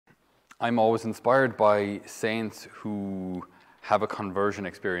I'm always inspired by saints who have a conversion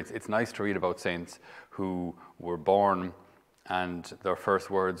experience. It's nice to read about saints who were born and their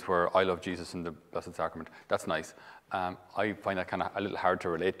first words were, "I love Jesus in the Blessed Sacrament." That's nice. I find that kind of a little hard to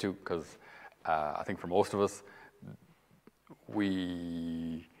relate to because I think for most of us,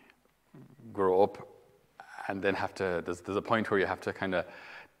 we grow up and then have to, there's a point where you have to kind of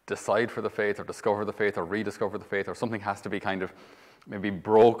decide for the faith or discover the faith or rediscover the faith, or something has to be kind of maybe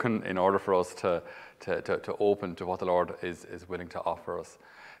broken in order for us to open to what the Lord is willing to offer us.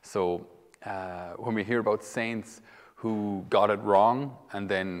 So when we hear about saints who got it wrong and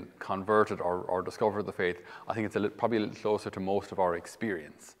then converted or discovered the faith, I think it's probably a little closer to most of our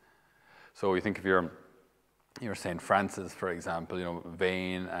experience. So you think of your St. Francis, for example,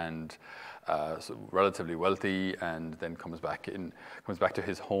 vain and so relatively wealthy, and then comes back to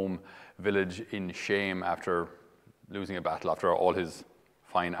his home village in shame after losing a battle, after all his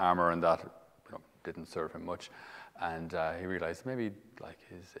fine armor and that didn't serve him much, and he realized maybe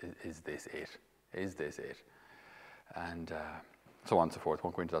is this it? Is this it? And so on and so forth.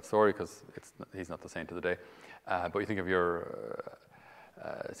 Won't go into that story because he's not the saint of the day. But you think of your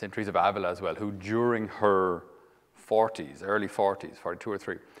St. Teresa of Avila as well, who during her 40s, early 40s, 42 or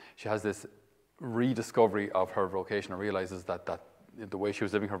 3, she has this rediscovery of her vocation and realizes that the way she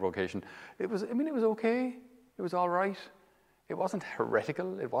was living her vocation, it was okay, it was all right. It wasn't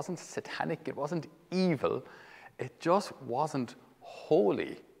heretical, it wasn't satanic, it wasn't evil, it just wasn't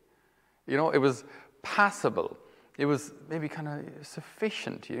holy. It was passable. It was maybe kind of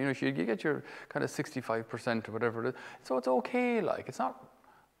sufficient. You get your kind of 65% or whatever it is. So it's okay, it's not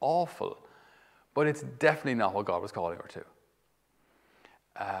awful, but it's definitely not what God was calling her to.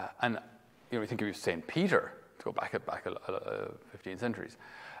 And you think of St. Peter, to go back 15 centuries,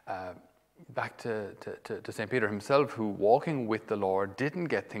 back to St. Peter himself, who walking with the Lord didn't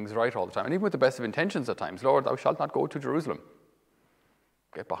get things right all the time. And even with the best of intentions at times, "Lord, thou shalt not go to Jerusalem.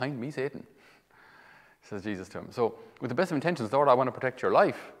 Get behind me, Satan," says Jesus to him. So with the best of intentions, "Lord, I want to protect your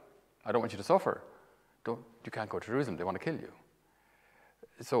life. I don't want you to suffer. You can't go to Jerusalem. They want to kill you."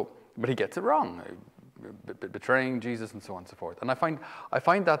 So, but he gets it wrong, betraying Jesus and so on and so forth. And I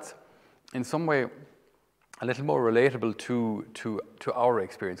find that's in some way a little more relatable to our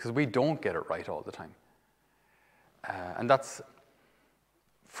experience, because we don't get it right all the time. And that's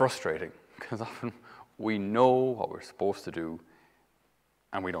frustrating, because often we know what we're supposed to do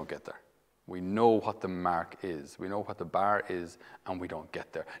and we don't get there. We know what the mark is, we know what the bar is, and we don't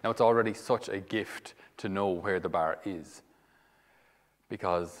get there. Now, it's already such a gift to know where the bar is,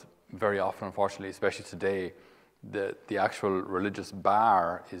 because very often, unfortunately, especially today, the actual religious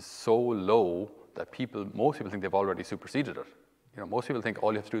bar is so low that most people think they've already superseded it. Most people think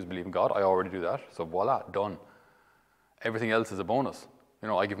all you have to do is believe in God. I already do that, so voila, done. Everything else is a bonus.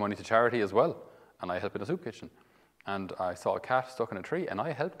 I give money to charity as well, and I help in a soup kitchen. And I saw a cat stuck in a tree, and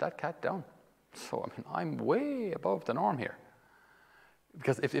I helped that cat down. So, I'm way above the norm here.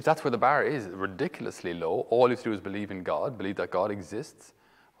 Because if that's where the bar is, ridiculously low, all you have to do is believe in God, believe that God exists,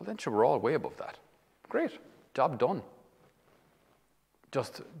 well, then sure, we're all way above that. Great, job done.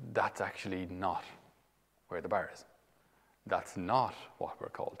 Just, that's actually not where the bar is. That's not what we're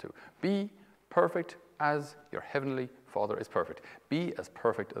called to. Be perfect as your heavenly Father is perfect. Be as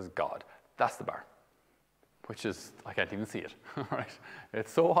perfect as God. That's the bar. Which is, I can't even see it, right?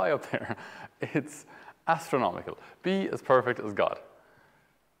 It's so high up there. It's astronomical. Be as perfect as God.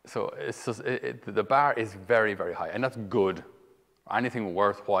 So it's just, the bar is very, very high, and that's good. Anything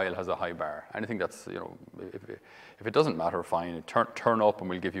worthwhile has a high bar. Anything that's, if it doesn't matter, fine. Turn up and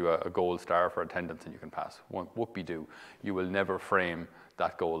we'll give you a gold star for attendance and you can pass. Whoop-de-doo. You will never frame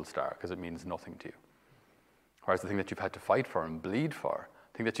that gold star because it means nothing to you. Whereas the thing that you've had to fight for and bleed for,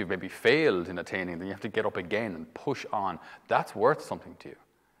 the thing that you've maybe failed in attaining, then you have to get up again and push on, that's worth something to you.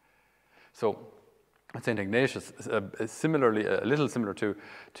 So St. Ignatius, similarly, a little similar to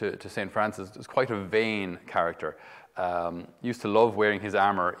St. Francis, is quite a vain character. Used to love wearing his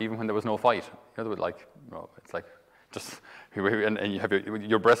armor even when there was no fight. It's like just, and you have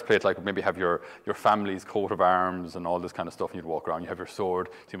your breastplate, like maybe have your family's coat of arms and all this kind of stuff, and you'd walk around. You have your sword.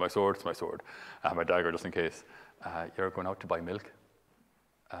 See my sword? It's my sword. I have my dagger just in case. You're going out to buy milk.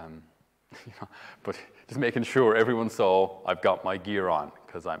 But just making sure everyone saw I've got my gear on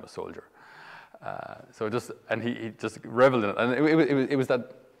because I'm a soldier. And he just reveled in it. And it was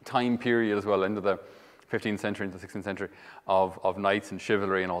that time period as well, into the 15th century, into the 16th century, of knights and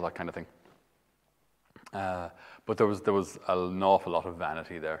chivalry and all that kind of thing. But there was an awful lot of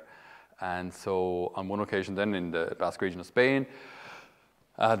vanity there. And so on one occasion then in the Basque region of Spain,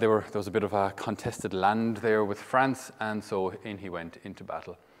 there was a bit of a contested land there with France, and so in he went into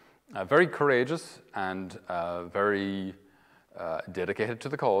battle. Very courageous and very dedicated to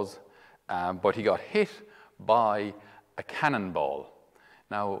the cause, but he got hit by a cannonball.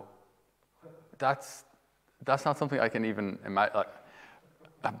 Now, that's not something I can even imagine.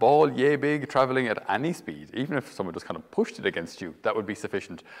 A ball yay big, traveling at any speed, even if someone just kind of pushed it against you, that would be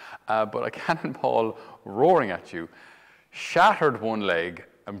sufficient. But a cannonball roaring at you shattered one leg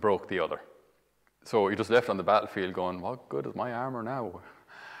and broke the other. So he just left on the battlefield going, what good is my armor now?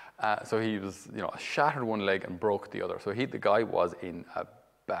 So he was, shattered one leg and broke the other. So the guy was in a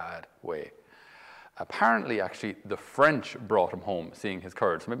bad way. Apparently, actually, the French brought him home, seeing his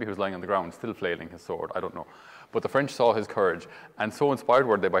courage. So maybe he was lying on the ground, still flailing his sword, I don't know. But the French saw his courage, and so inspired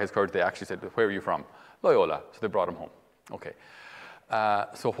were they by his courage, they actually said, where are you from? Loyola. So they brought him home. Okay.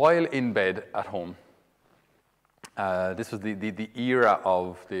 So while in bed at home, this was the era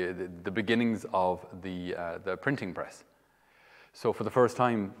of the beginnings of the printing press. So for the first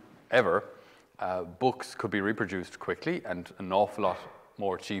time ever, books could be reproduced quickly and an awful lot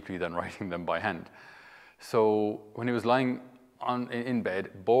more cheaply than writing them by hand. So when he was lying in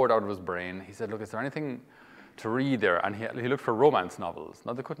bed, bored out of his brain, he said, look, is there anything to read there? And he looked for romance novels.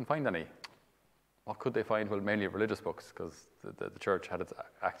 Now, they couldn't find any. What could they find? Well, mainly religious books, because the church had its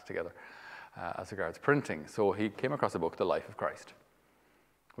act together as regards printing. So he came across a book, The Life of Christ,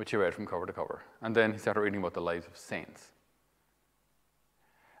 which he read from cover to cover. And then he started reading about the lives of saints.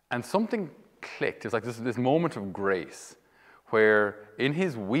 And something clicked. It's like this moment of grace where in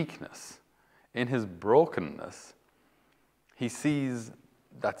his weakness, in his brokenness, he sees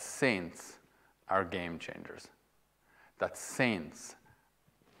that saints are game changers, that saints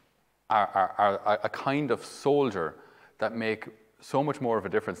are a kind of soldier that make so much more of a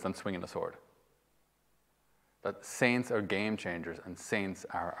difference than swinging a sword. That saints are game changers and saints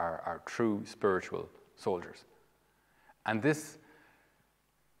are true spiritual soldiers. And this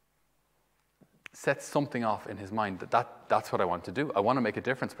sets something off in his mind that's what I want to do. I want to make a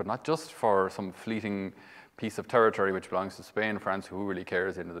difference, but not just for some fleeting piece of territory which belongs to Spain, France, who really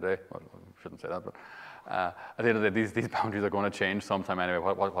cares at the end of the day. Well, I shouldn't say that, but at the end of the day, these boundaries are going to change sometime anyway.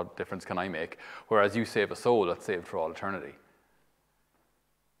 What difference can I make? Whereas you save a soul that's saved for all eternity.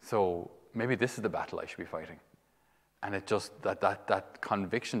 So maybe this is the battle I should be fighting. And it just, that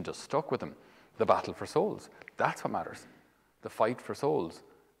conviction just stuck with him. The battle for souls. That's what matters. The fight for souls.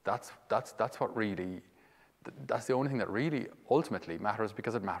 That's what really, that's the only thing that really ultimately matters,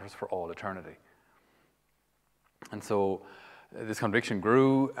 because it matters for all eternity. And so this conviction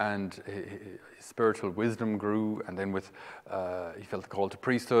grew, and his spiritual wisdom grew, and then he felt the call to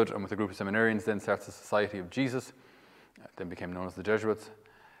priesthood, and with a group of seminarians then starts the Society of Jesus, then became known as the Jesuits.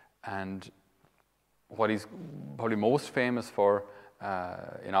 And what he's probably most famous for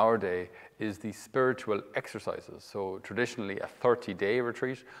in our day is the spiritual exercises. So traditionally a 30-day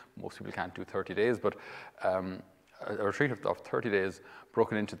retreat. Most people can't do 30 days, but a retreat of 30 days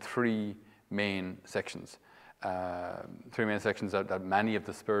broken into three main sections. Three main sections that many of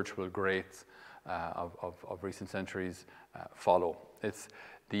the spiritual greats of recent centuries follow. It's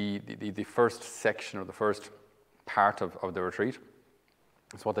the first section, or the first part of the retreat.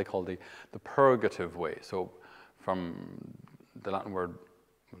 It's what they call the purgative way. So from the Latin word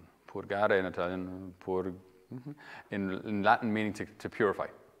purgare in Italian, in Latin meaning to purify,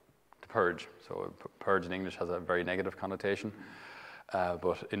 to purge. So purge in English has a very negative connotation,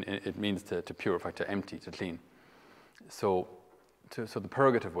 but it means to purify, to empty, to clean. So the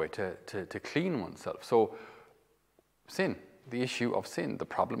purgative way, to clean oneself. So sin, the issue of sin, the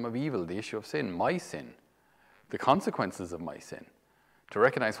problem of evil, the issue of sin, my sin, the consequences of my sin. To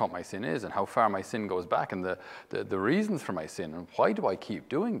recognize what my sin is and how far my sin goes back, and the reasons for my sin, and why do I keep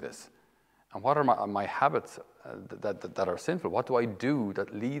doing this, and what are my habits that are sinful. What do I do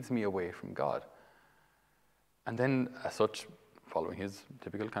that leads me away from God? And then, as such, following his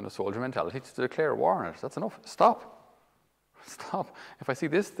typical kind of soldier mentality, to declare war on it. That's enough. Stop. If I see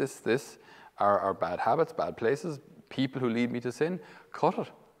this are bad habits, bad places, people who lead me to sin, cut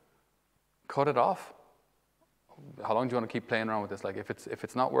it off. How long do you want to keep playing around with this? Like, if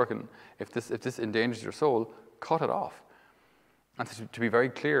it's not working, if this endangers your soul, cut it off. And to be very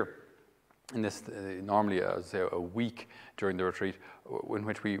clear, in this normally as a week during the retreat, in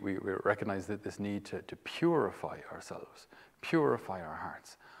which we recognize that this need to purify ourselves, purify our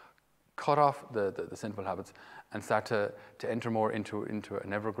hearts, cut off the sinful habits, and start to enter more into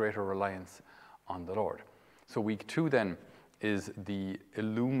an ever greater reliance on the Lord. So week 2 then is the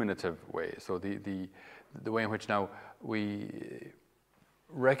illuminative way. So the way in which now we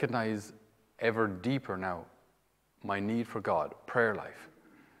recognize ever deeper now my need for God, prayer life,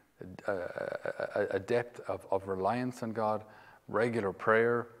 a depth of reliance on God, regular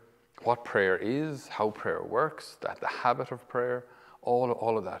prayer, what prayer is, how prayer works, the habit of prayer,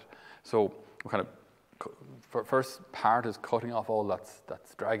 all of that. So we kind of, first part is cutting off all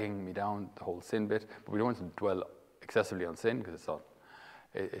that's dragging me down, the whole sin bit. But we don't want to dwell excessively on sin, because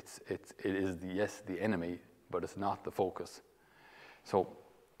it is the enemy, but it's not the focus. So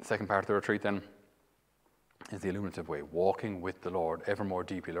the second part of the retreat then is the illuminative way, walking with the Lord ever more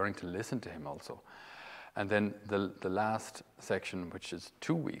deeply, learning to listen to him also. And then the last section, which is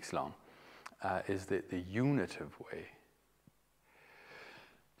 2 weeks long, is the unitive way.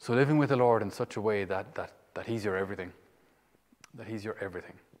 So living with the Lord in such a way that he's your everything, that he's your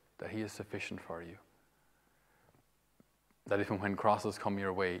everything, that he is sufficient for you. That if and when crosses come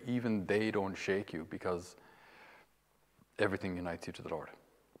your way, even they don't shake you, because everything unites you to the Lord.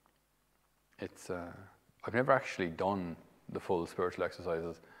 It's I've never actually done the full spiritual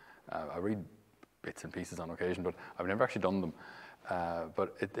exercises. I read bits and pieces on occasion, but I've never actually done them.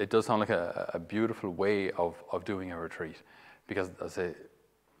 But it does sound like a beautiful way of doing a retreat, because, as I say,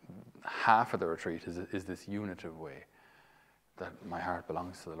 half of the retreat is this unitive way, that my heart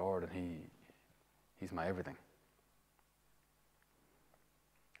belongs to the Lord and he's my everything.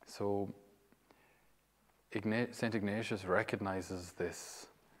 So St. Ignatius recognizes this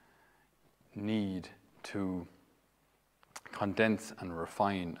need to condense and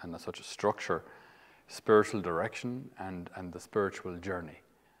refine, and as such a structure, spiritual direction and the spiritual journey,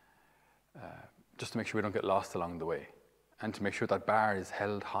 just to make sure we don't get lost along the way, and to make sure that bar is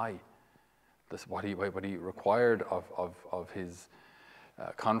held high. This, what he required of his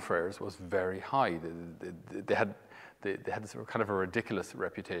confreres was very high. They had this kind of a ridiculous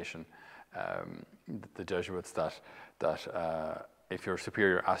reputation. The Jesuits, that if your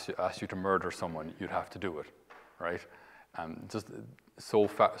superior asked you to murder someone, you'd have to do it, right? Just so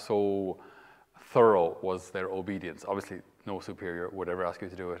thorough was their obedience. Obviously, no superior would ever ask you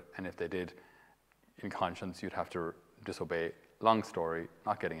to do it, and if they did, in conscience, you'd have to disobey. Long story,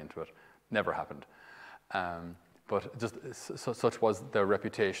 not getting into it, never happened. But just such was their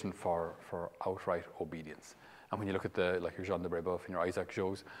reputation for outright obedience. And when you look at like your Jean de Brébeuf and your Isaac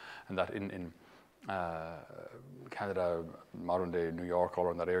Jogues, and that in Canada, modern day New York, all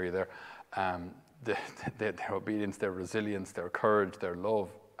around that area there, their obedience, their resilience, their courage, their love,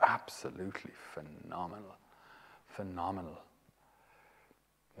 absolutely phenomenal.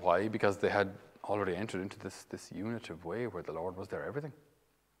 Why? Because they had already entered into this unitive way where the Lord was their everything.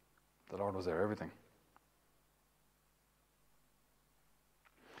 The Lord was their everything.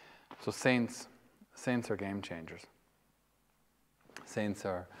 So saints are game changers. Saints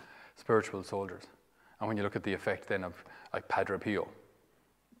are spiritual soldiers. And when you look at the effect then of, like, Padre Pio,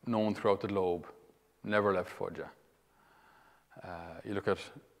 known throughout the globe, never left Foggia. You look at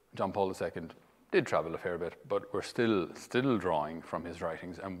John Paul II, did travel a fair bit, but we're still drawing from his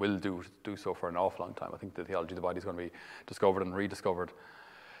writings, and will do so for an awful long time. I think the theology of the body is going to be discovered and rediscovered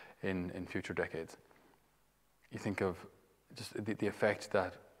in future decades. You think of just the effect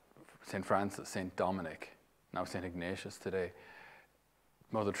that St. Francis, St. Dominic, now St. Ignatius today,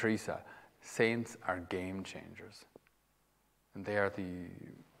 Mother Teresa, saints are game changers. And they are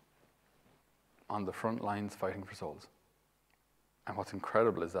on the front lines fighting for souls. And what's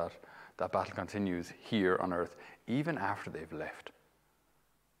incredible is that battle continues here on earth, even after they've left.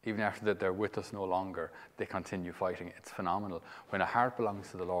 Even after that they're with us no longer, they continue fighting. It's phenomenal. When a heart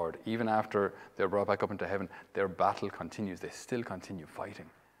belongs to the Lord, even after they're brought back up into heaven, their battle continues. They still continue fighting.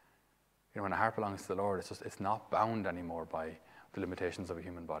 You know, when a heart belongs to the Lord, it's not bound anymore by the limitations of a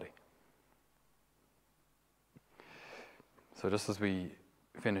human body. So just as we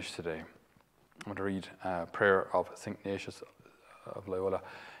finish today, I'm going to read a prayer of St. Ignatius of Loyola,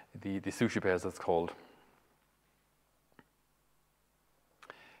 the Sucipe, as it's called.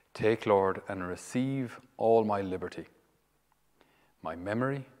 Take, Lord, and receive all my liberty, my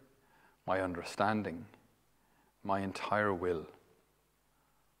memory, my understanding, my entire will,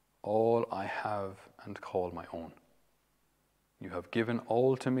 all I have and call my own. You have given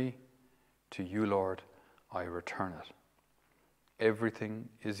all to me. To you, Lord, I return it. Everything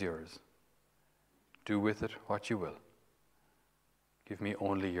is yours. Do with it what you will. Give me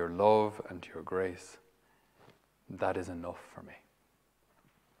only your love and your grace. That is enough for me.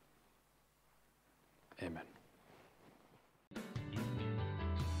 Amen.